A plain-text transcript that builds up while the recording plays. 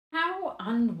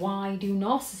and why do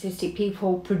narcissistic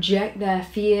people project their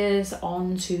fears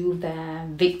onto their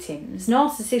victims?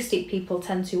 Narcissistic people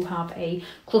tend to have a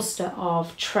cluster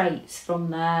of traits, from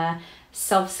their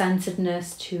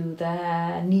self-centeredness to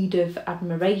their need of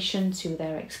admiration to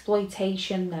their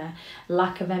exploitation, their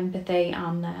lack of empathy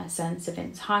and their sense of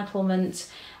entitlement.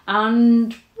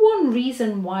 And one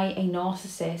reason why a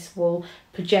narcissist will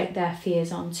project their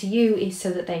fears onto you is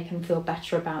so that they can feel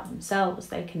better about themselves.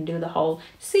 They can do the whole,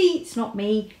 see, it's not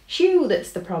me, it's you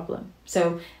that's the problem.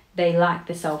 So they lack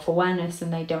the self-awareness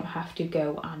and they don't have to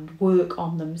go and work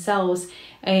on themselves.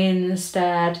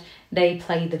 Instead, they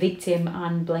play the victim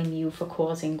and blame you for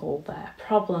causing all their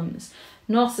problems.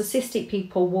 Narcissistic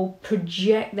people will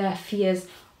project their fears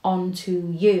onto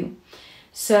you.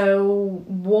 So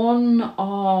one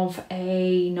of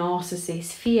a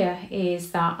narcissist's fear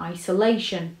is that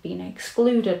isolation, being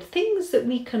excluded, things that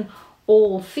we can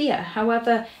all fear.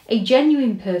 However, a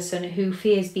genuine person who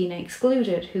fears being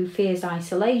excluded, who fears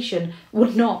isolation,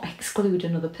 would not exclude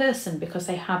another person because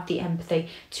they have the empathy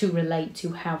to relate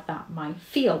to how that might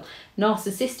feel.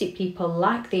 Narcissistic people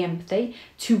lack the empathy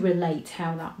to relate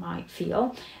how that might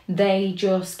feel. They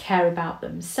just care about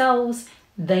themselves.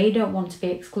 They don't want to be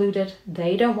excluded.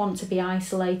 They don't want to be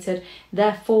isolated.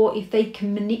 Therefore, if they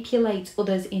can manipulate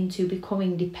others into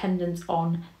becoming dependent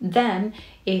on them,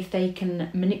 if they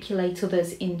can manipulate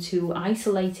others into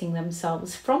isolating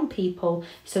themselves from people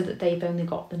so that they've only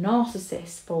got the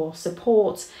narcissist for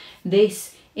support,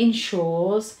 this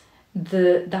ensures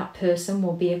that that person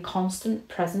will be a constant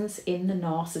presence in the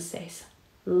narcissist's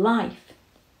life.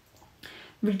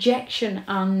 Rejection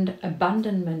and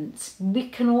abandonment. We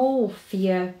can all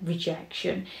fear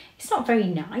rejection. It's not very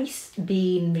nice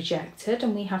being rejected,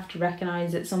 and we have to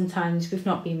recognise that sometimes we've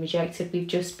not been rejected, we've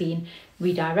just been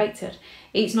redirected.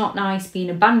 It's not nice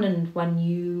being abandoned when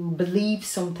you believe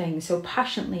something so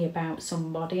passionately about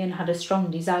somebody and had a strong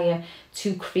desire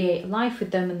to create a life with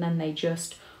them and then they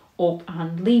just up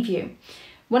and leave you.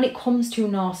 When it comes to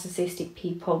narcissistic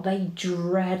people, they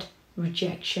dread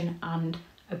rejection and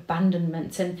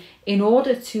abandonment, and in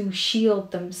order to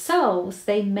shield themselves,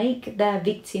 they make their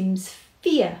victims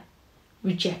fear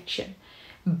rejection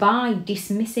by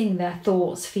dismissing their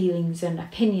thoughts, feelings and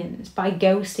opinions, by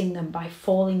ghosting them, by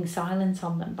falling silent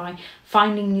on them, by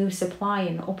finding new supply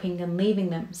and upping and leaving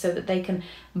them, so that they can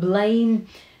blame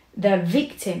their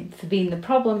victim for being the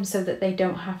problem so that they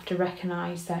don't have to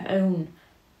recognise their own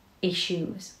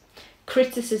issues.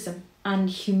 Criticism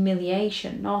and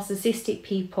humiliation. Narcissistic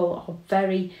people are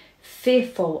very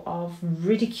fearful of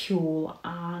ridicule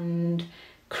and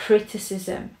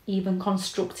criticism. Even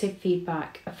constructive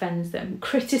feedback offends them.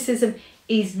 Criticism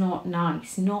is not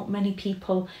nice. Not many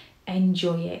people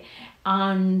enjoy it.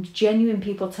 And genuine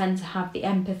people tend to have the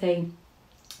empathy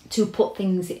to put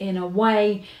things in a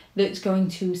way that's going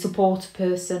to support a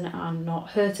person and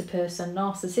not hurt a person.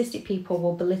 Narcissistic people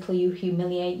will belittle you,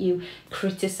 humiliate you,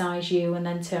 criticise you, and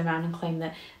then turn around and claim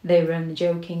that they were only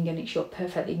joking and it's your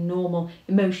perfectly normal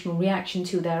emotional reaction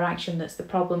to their action that's the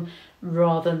problem,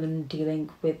 rather than dealing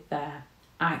with their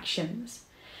actions.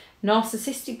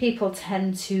 Narcissistic people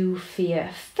tend to fear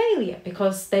failure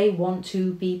because they want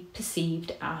to be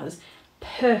perceived as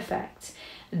perfect.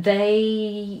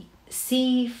 They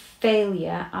see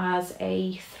failure as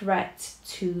a threat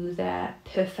to their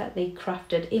perfectly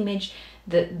crafted image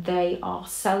that they are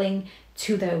selling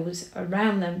to those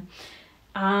around them.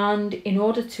 And in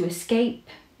order to escape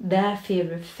their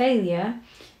fear of failure,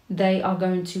 they are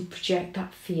going to project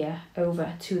that fear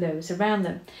over to those around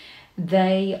them.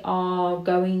 They are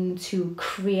going to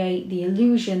create the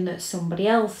illusion that somebody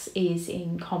else is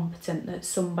incompetent, that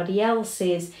somebody else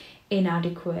is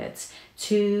inadequate,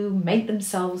 to make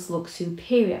themselves look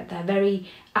superior. They're very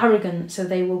arrogant, so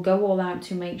they will go all out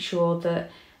to make sure that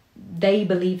they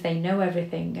believe they know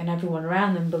everything and everyone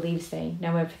around them believes they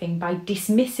know everything, by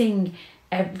dismissing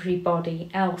everybody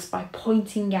else, by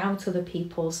pointing out other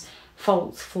people's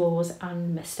faults, flaws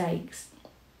and mistakes.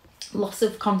 Loss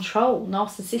of control.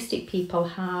 Narcissistic people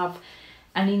have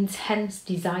an intense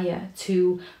desire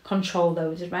to control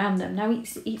those around them. Now,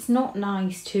 it's not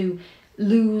nice to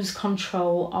lose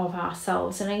control of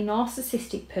ourselves, and a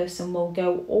narcissistic person will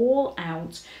go all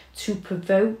out to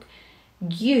provoke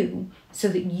you so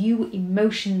that you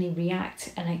emotionally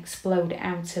react and explode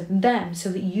out of them, so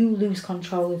that you lose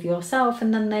control of yourself,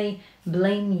 and then they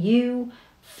blame you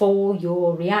for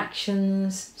your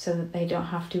reactions so that they don't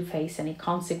have to face any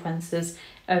consequences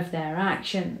of their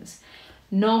actions.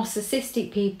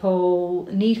 Narcissistic people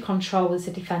need control as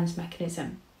a defense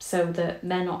mechanism so that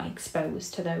they're not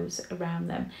exposed to those around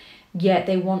them. yet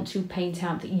they want to paint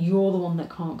out that you're the one that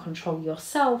can't control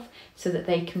yourself so that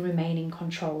they can remain in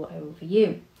control over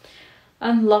you.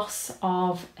 And loss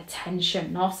of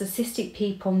attention. Narcissistic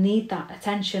people need that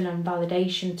attention and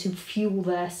validation to fuel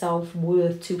their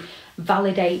self-worth, to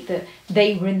validate that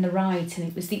they were in the right and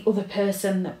it was the other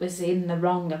person that was in the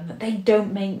wrong, and that they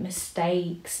don't make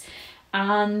mistakes.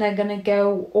 And they're going to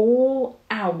go all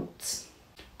out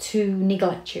to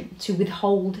neglect you, to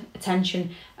withhold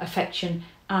attention, affection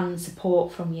and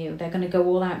support from you. They're going to go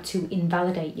all out to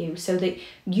invalidate you so that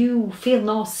you feel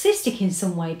narcissistic in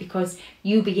some way, because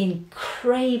you begin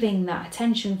craving that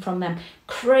attention from them,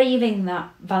 craving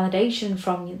that validation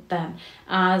from them,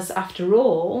 as after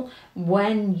all,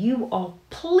 when you are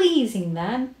pleasing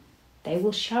them, they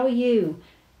will shower you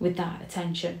with that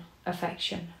attention,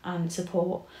 affection and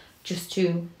support, just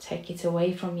to take it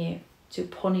away from you, to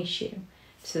punish you,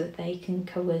 so that they can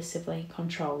coercively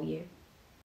control you.